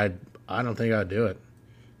through there, I don't think I'd do it.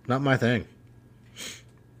 Not my thing.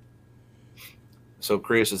 So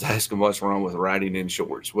Chris is asking what's wrong with riding in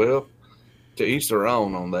shorts. Well, to each their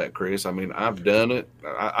own on that, Chris. I mean, I've done it.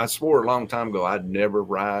 I swore a long time ago I'd never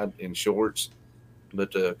ride in shorts,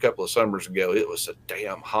 but a couple of summers ago it was so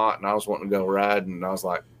damn hot, and I was wanting to go riding, and I was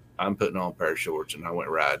like, I'm putting on a pair of shorts, and I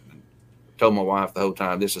went riding. And told my wife the whole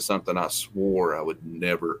time this is something I swore I would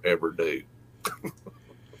never ever do.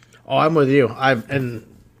 Oh, I'm with you. And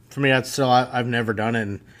for me, I've never done it.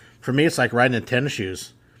 And for me, it's like riding in tennis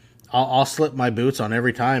shoes. I'll slip my boots on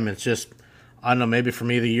every time. It's just, I don't know, maybe for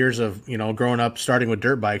me, the years of, growing up, starting with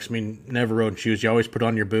dirt bikes, I mean, never rode in shoes. You always put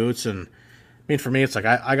on your boots. And I mean, for me, it's like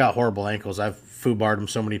I got horrible ankles. I've foobarred them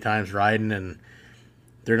so many times riding, and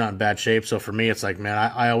they're not in bad shape. So for me, it's like, man,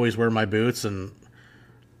 I always wear my boots and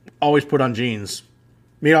always put on jeans.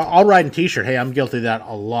 I mean, I'll ride in t-shirt. Hey, I'm guilty of that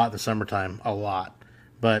a lot in the summertime, a lot.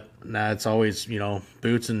 But nah, it's always,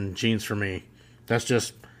 boots and jeans for me. That's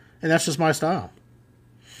just my style.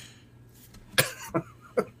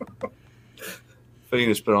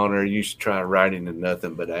 Phoenix put on there, you should try riding in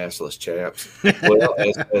nothing but assless chaps. Well,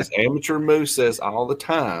 as Amateur Moose says all the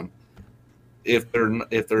time, if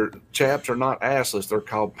their chaps are not assless, they're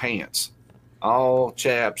called pants. All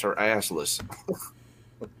chaps are assless.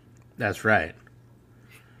 That's right.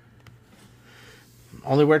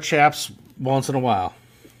 Only wear chaps once in a while.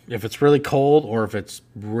 If it's really cold or if it's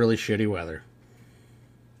really shitty weather.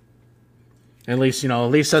 At least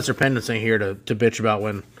that's their pendency here to bitch about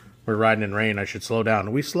when we're riding in rain. I should slow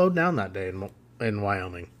down. We slowed down that day in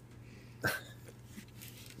Wyoming.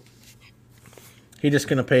 He just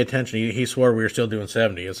going to pay attention. He swore we were still doing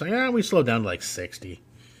 70. It's like, we slowed down to like 60.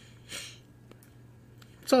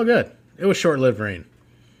 It's all good. It was short-lived rain.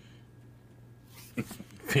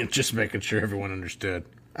 Just making sure everyone understood.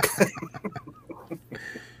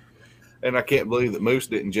 And I can't believe that Moose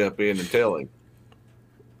didn't jump in and tell him.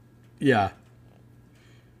 Yeah.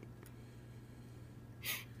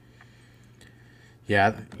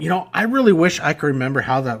 Yeah. I really wish I could remember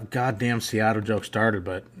how that goddamn Seattle joke started,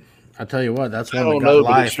 but I tell you what, that's one that got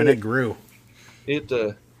life, and it grew. It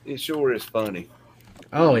sure is funny.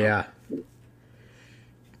 Oh, yeah.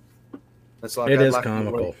 It's like it is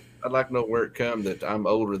comical. I'd like to know where it come that I'm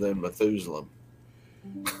older than Methuselah.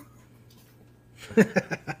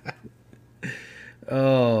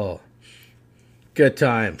 Oh, good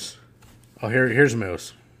times. Oh, here's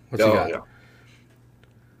Moose. What's he Oh got? yeah,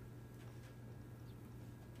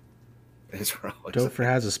 it's right. Dofer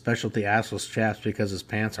has a specialty assless chaps because his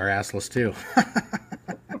pants are assless too.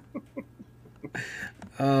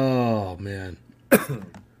 Oh man,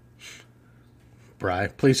 Bry,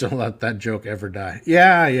 please don't let that joke ever die.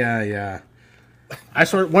 Yeah, yeah, yeah. I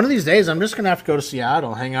swear, one of these days, I'm just gonna have to go to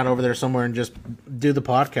Seattle, hang out over there somewhere, and just do the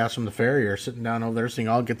podcast from the ferry or sitting down over there, so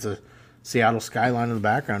I'll get the Seattle skyline in the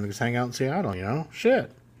background and just hang out in Seattle.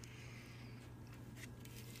 Shit.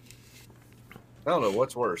 I don't know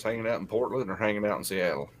what's worse, hanging out in Portland or hanging out in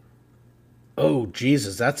Seattle. Oh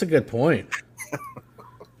Jesus, that's a good point.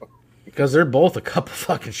 Because they're both a couple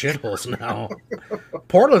fucking shitholes now.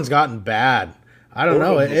 Portland's gotten bad. I don't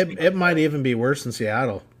know. It might even be worse than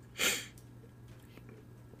Seattle.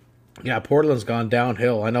 Yeah, Portland's gone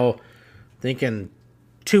downhill. I know. Thinking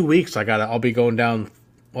 2 weeks, I'll be going down.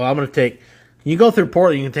 Well, I'm gonna take. You go through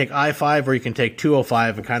Portland, you can take I-5 or you can take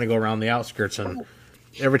 205 and kind of go around the outskirts. And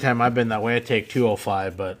every time I've been that way, I take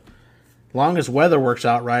 205. But long as weather works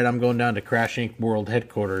out right, I'm going down to Crash Inc. World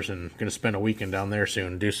headquarters and gonna spend a weekend down there soon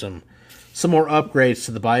and do some more upgrades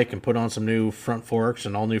to the bike and put on some new front forks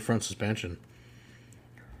and all new front suspension.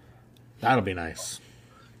 That'll be nice.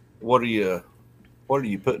 What are you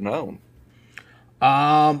putting on?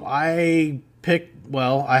 I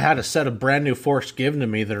had a set of brand new forks given to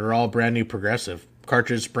me that are all brand new progressive.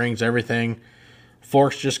 Cartridge, springs, everything.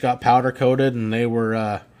 Forks just got powder coated and they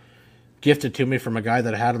were gifted to me from a guy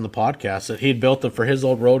that I had on the podcast that he'd built them for his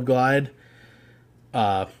old Road Glide.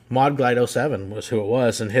 Mod Glide 07 was who it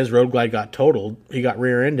was, and his Road Glide got totaled. He got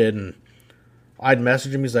rear-ended, and I'd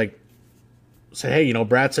message him. He's like, say, hey,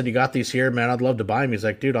 Brad said you got these here, man. I'd love to buy them. He's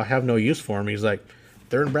like, dude, I have no use for them. He's like,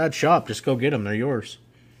 they're in Brad's shop. Just go get them. They're yours.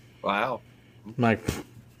 Wow. I'm like,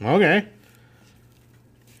 okay.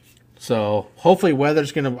 So hopefully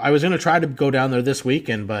weather's I was gonna try to go down there this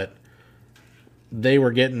weekend, but they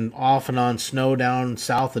were getting off and on snow down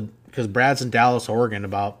south of, because Brad's in Dallas, Oregon,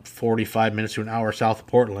 about 45 minutes to an hour south of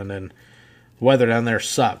Portland, and weather down there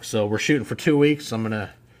sucks. So we're shooting for 2 weeks. I'm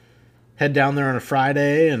gonna head down there on a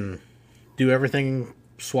Friday and do everything,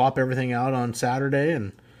 swap everything out on Saturday,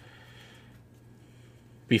 and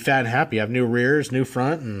be fat and happy. Have new rears, new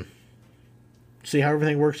front, and see how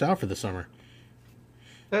everything works out for the summer.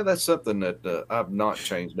 Yeah, that's something that I've not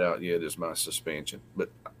changed out yet is my suspension. But,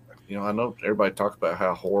 I know everybody talks about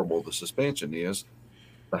how horrible the suspension is.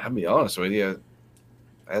 But I'll be honest with you,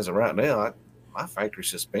 as of right now, my factory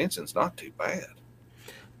suspension's not too bad.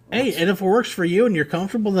 Hey, and if it works for you and you're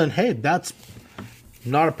comfortable, then hey, that's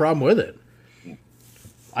not a problem with it.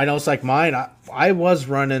 I know it's like mine. I was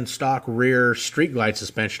running stock rear street glide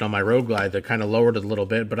suspension on my Road Glide that kind of lowered it a little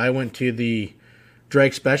bit, but I went to the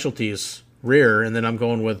Drake Specialties rear, and then I'm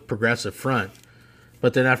going with progressive front.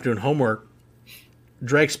 But then after doing homework,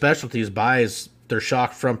 Drake Specialties buys their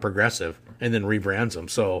shock from Progressive and then rebrands them.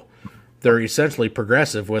 So they're essentially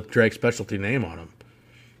Progressive with Drake Specialty name on them.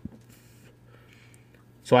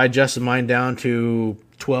 So I adjusted mine down to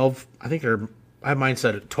 12. I have mine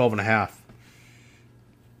set at 12 and a half.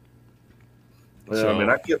 Well,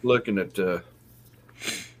 I kept looking at, of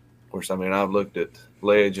course, I've looked at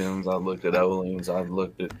Legends, I've looked at Ohlins, I've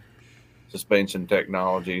looked at suspension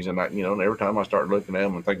technologies, and every time I start looking at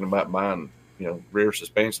them and thinking about buying, rear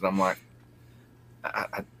suspension, I'm like,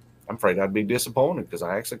 I'm afraid I'd be disappointed because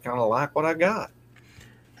I actually kind of like what I got.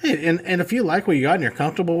 Hey, and if you like what you got and you're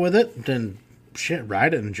comfortable with it, then shit,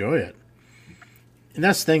 ride it and enjoy it. And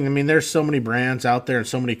that's the thing. There's so many brands out there and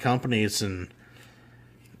so many companies, and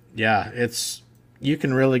yeah, you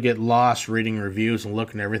can really get lost reading reviews and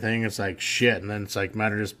looking at everything. It's like shit, and then it's like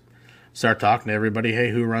matter just start talking to everybody.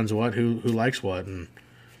 Hey, who runs what? Who likes what? And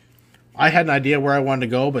I had an idea where I wanted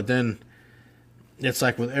to go, but then it's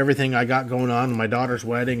like with everything I got going on, my daughter's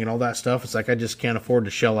wedding and all that stuff, it's like I just can't afford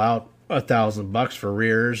to shell out $1,000 for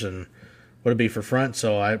rears and what it'd be for front.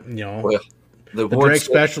 So the Drake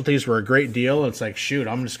Specialties were a great deal. It's like, shoot,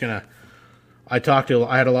 I'm just gonna. I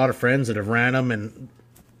had a lot of friends that have ran them, and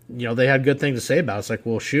they had good things to say about it. It's like,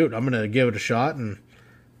 well, shoot, I'm gonna give it a shot, and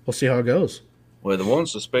we'll see how it goes. Well, the one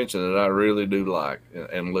suspension that I really do like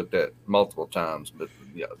and looked at multiple times, but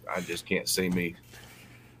I just can't see me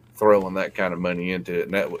throwing that kind of money into it,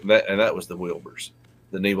 and that was the Wilbers,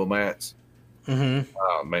 the Nebel mats. Mm-hmm.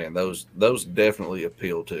 Oh man, those definitely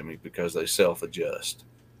appeal to me because they self-adjust.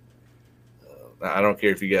 I don't care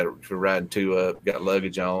if you're riding two up, got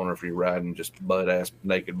luggage on, or if you're riding just butt ass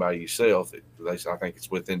naked by yourself. I think it's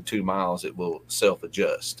within 2 miles it will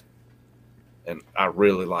self-adjust, and I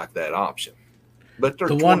really like that option. But they're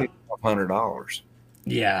 $2,500.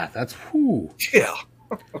 Yeah, that's whoo. Yeah,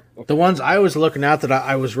 The ones I was looking at that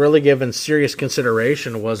I was really giving serious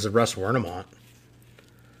consideration was the Russ Wernimont.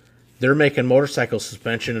 They're making motorcycle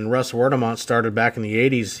suspension, and Russ Wernimont started back in the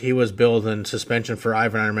 80s. He was building suspension for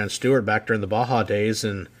Ivan Ironman Stewart back during the Baja days,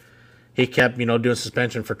 and he kept, doing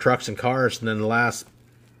suspension for trucks and cars. And then the last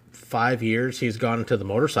 5 years, he's gone into the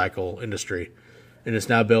motorcycle industry and is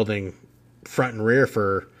now building front and rear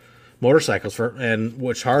for motorcycles. And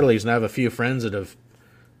which Harleys, and I have a few friends that have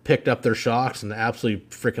picked up their shocks and absolutely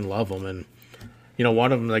freaking love them. And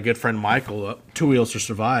one of them, my good friend Michael, Two Wheels to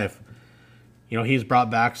Survive. He's brought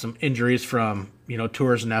back some injuries from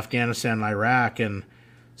tours in Afghanistan and Iraq, and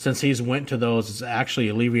since he's went to those, it's actually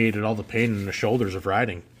alleviated all the pain in the shoulders of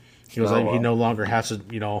riding. He he no longer has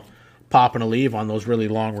to pop and leave on those really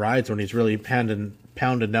long rides when he's really pounding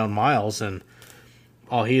down miles, and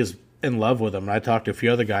he is in love with them. And I talked to a few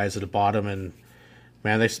other guys that have bought them, and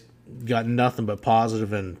man, they got nothing but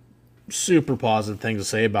positive and super positive things to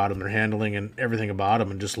say about them, their handling and everything about them,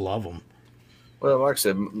 and just love them. Well, like I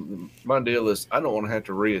said, my deal is I don't want to have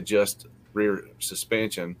to readjust rear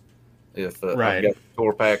suspension if I've got the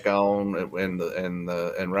tour pack on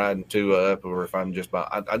and riding two up, or if I'm just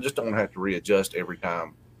I just don't have to readjust every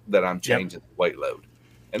time that I'm changing the weight load.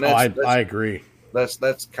 And I agree.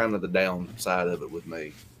 That's kind of the downside of it with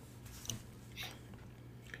me.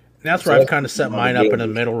 And that's where I've kind of set mine up in the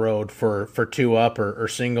middle road for two up or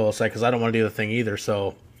single. It's like, because I don't want to do the thing either,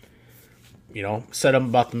 so set them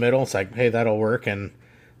about the middle. It's like, hey, that'll work. And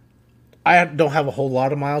I don't have a whole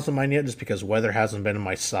lot of miles on mine yet, just because weather hasn't been on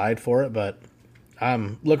my side for it. But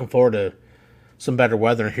I'm looking forward to some better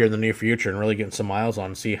weather here in the near future and really getting some miles on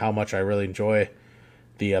and see how much I really enjoy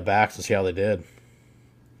the backs and see how they did.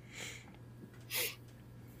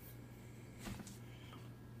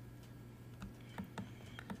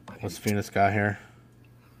 What's Phoenix got here?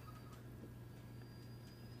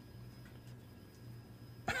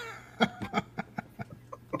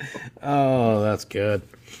 Oh, that's good.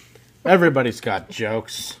 Everybody's got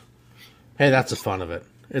jokes. Hey, that's the fun of it.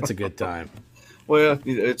 It's a good time. Well,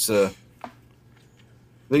 it's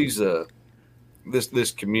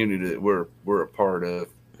this community that we're a part of.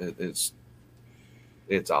 It's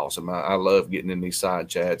awesome. I love getting in these side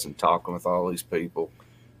chats and talking with all these people.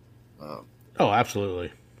 Oh,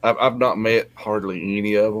 absolutely. I've not met hardly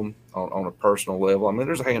any of them on a personal level. I mean,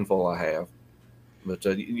 there's a handful I have. But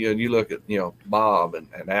you look at Bob and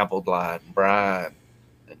Appleblight and Brian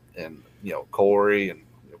and Corey and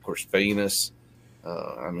of course Venus.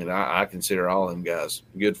 I mean, I consider all them guys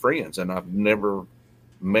good friends, and I've never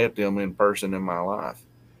met them in person in my life.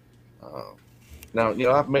 Now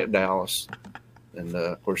I've met Dallas, and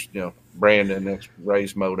of course Brandon, that's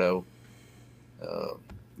Ray's Moto.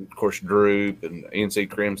 Of course Droop and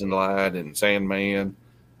NC Crimson Light and Sandman.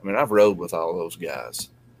 I mean, I've rode with all those guys.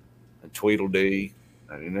 And Tweedledee,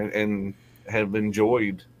 and have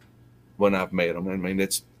enjoyed when I've met them. I mean,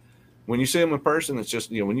 it's when you see them in person, it's just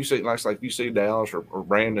when you see like you see Dallas or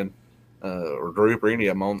Brandon or Droop or any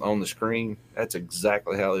of them on the screen, that's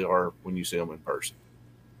exactly how they are when you see them in person.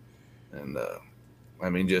 And I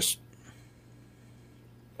mean, just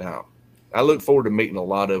I look forward to meeting a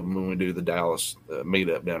lot of them when we do the Dallas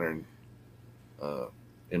meetup down there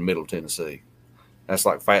in Middle Tennessee. That's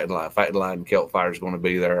like Fat Line and Kelp Fire is going to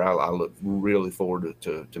be there. I look really forward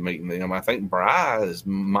to meeting them. I think Bryce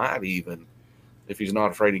might even, if he's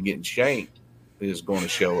not afraid of getting shanked, is going to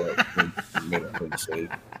show up in Middle Tennessee.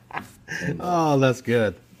 And, oh, that's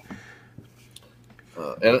good.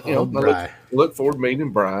 I look forward to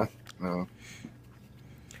meeting Bry. Well,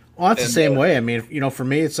 that's the same way. I mean, for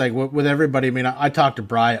me, it's like with everybody. I mean, I talked to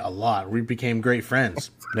Bry a lot. We became great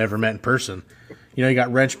friends. Never met in person. You got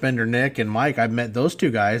Wrenchbender Nick and Mike. I've met those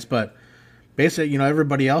two guys, but basically,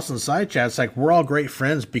 everybody else in the side chat, it's like we're all great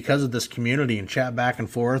friends because of this community and chat back and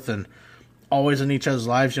forth and always in each other's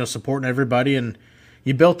lives, supporting everybody. And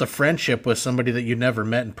you built a friendship with somebody that you never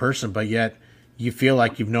met in person, but yet you feel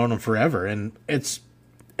like you've known them forever. And it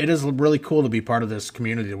is really cool to be part of this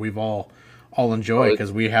community that we've all enjoy,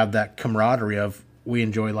 because we have that camaraderie of we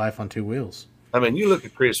enjoy life on two wheels. I mean, you look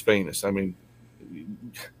at Chris Venus. I mean,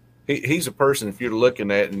 he's a person, if you're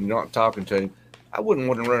looking at and you're not talking to him, I wouldn't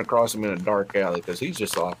want to run across him in a dark alley, because he's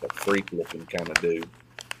just like a freak-looking kind of dude.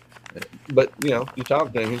 But, you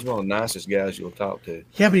talk to him, he's one of the nicest guys you'll talk to.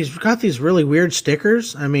 Yeah, but he's got these really weird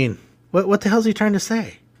stickers. I mean, what the hell is he trying to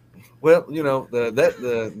say? Well,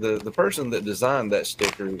 the person that designed that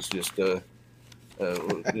sticker is just is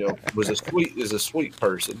a sweet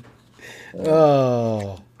person.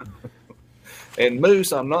 And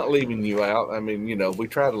Moose, I'm not leaving you out. I mean, we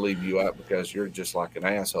try to leave you out because you're just like an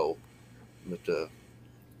asshole. But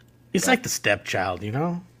he's like the stepchild,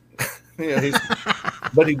 Yeah,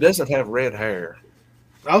 but he doesn't have red hair.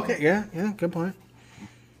 Okay, yeah, yeah, good point.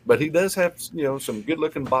 But he does have, some good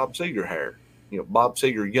looking Bob Seger hair. Bob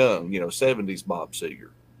Seger young, 70s Bob Seger.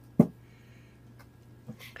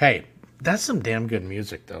 Hey, that's some damn good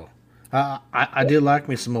music, though. I do like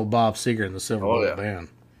me some old Bob Seger and the Silver Oh, Bullet yeah. Band.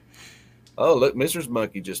 Oh, look, Mrs.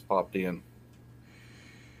 Monkey just popped in.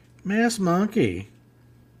 Mass Monkey.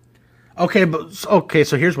 Okay,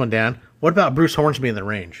 so here's one, Dan. What about Bruce Hornsby in the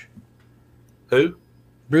Range? Who?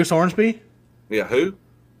 Bruce Hornsby? Yeah, who?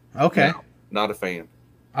 Okay, No, not a fan.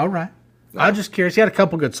 all right. No. I'm just curious. He had a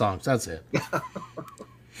couple good songs. That's it.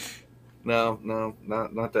 No,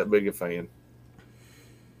 not that big a fan.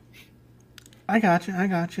 I got you. I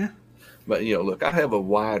got you. But look, I have a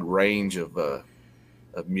wide range of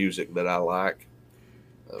music that I like,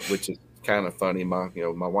 which is kind of funny. My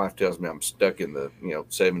wife tells me I'm stuck in the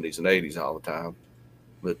 70s and 80s all the time,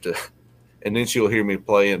 but and then she'll hear me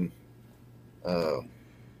playing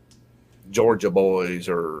Georgia Boys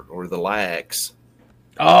or the Lax.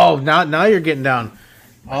 Oh, now you're getting down.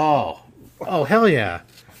 Oh, hell yeah!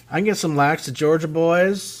 I can get some Lax to Georgia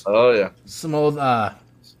Boys. Oh yeah, Some old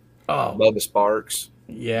Bubba Sparks.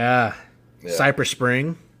 yeah, Yeah. Cypress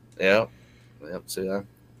Spring. Yeah. See,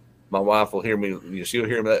 my wife will hear me. She'll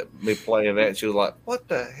hear me playing that. And she'll like, "What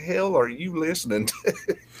the hell are you listening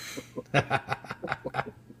to?"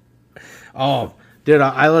 Oh, dude,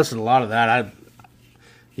 I listen to a lot of that.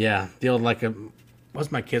 The old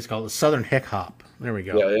what's my kids call it? Southern hip hop. There we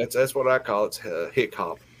go. Yeah, that's what I call it. It's hick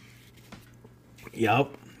hop.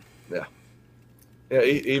 Yep. Yeah, yeah.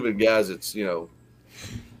 Even guys, that's that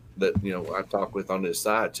I talk with on this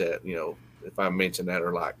side chat. If I mention that,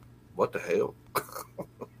 are like, "What the hell?"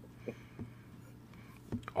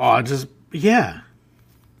 Oh, I just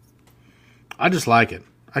like it.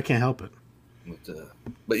 I can't help it.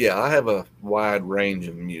 But yeah, I have a wide range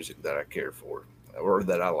of music that I care for or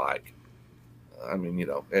that I like. I mean,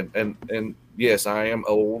 and yes, I am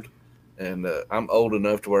old, and I'm old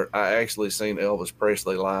enough to where I actually seen Elvis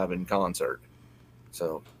Presley live in concert.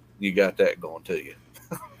 So you got that going to you.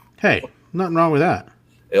 Hey, nothing wrong with that.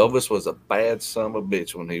 Elvis was a bad son of a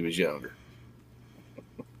bitch when he was younger.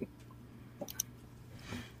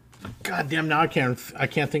 God damn! Now I can't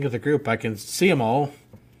think of the group. I can see them all.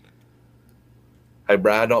 Hey,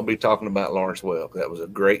 Brian, don't be talking about Lawrence Welk. That was a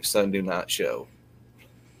great Sunday night show.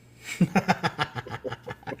 And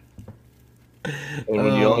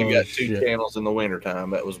when you only got two channels in the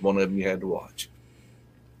wintertime, that was one of them you had to watch.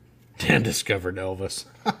 Dan discovered Elvis.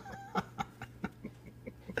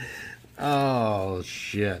 Oh,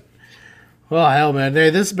 shit. Well, hell, man.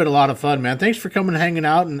 Hey, this has been a lot of fun, man. Thanks for coming and hanging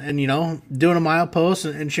out and doing a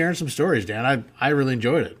milepost and sharing some stories, Dan. I really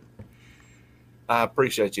enjoyed it. I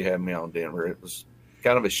appreciate you having me on, Denver. It was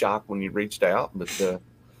kind of a shock when you reached out, but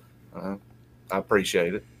I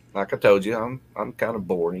appreciate it. Like I told you, I'm kind of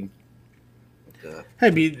boring. But,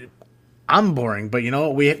 Hey, I'm boring, but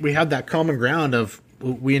we have that common ground of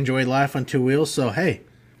we enjoy life on two wheels. So hey,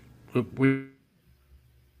 we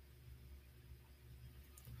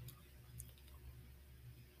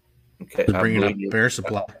okay, bringing up Bear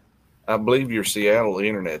Supply. I believe your Seattle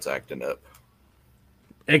internet's acting up.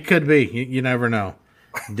 It could be. You never know.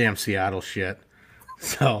 Damn Seattle shit.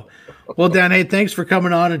 So, well, Dan, hey, thanks for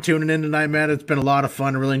coming on and tuning in tonight, man. It's been a lot of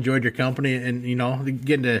fun. I really enjoyed your company and,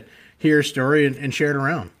 getting to hear your story and share it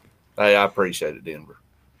around. Hey, I appreciate it, Denver.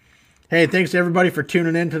 Hey, thanks to everybody for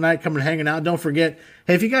tuning in tonight, coming and hanging out. Don't forget,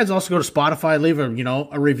 hey, if you guys also go to Spotify, leave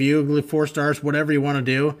a review, leave 4 stars, whatever you want to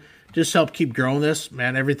do. Just help keep growing this,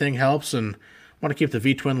 man. Everything helps, and want to keep the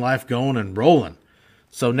V-Twin life going and rolling.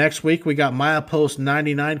 So next week, we got Milepost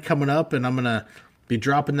 99 coming up, and I'm going to be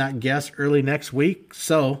dropping that guest early next week.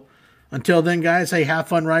 So until then, guys, hey, have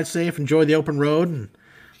fun, ride safe, enjoy the open road, and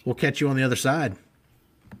we'll catch you on the other side.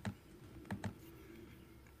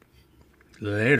 Later.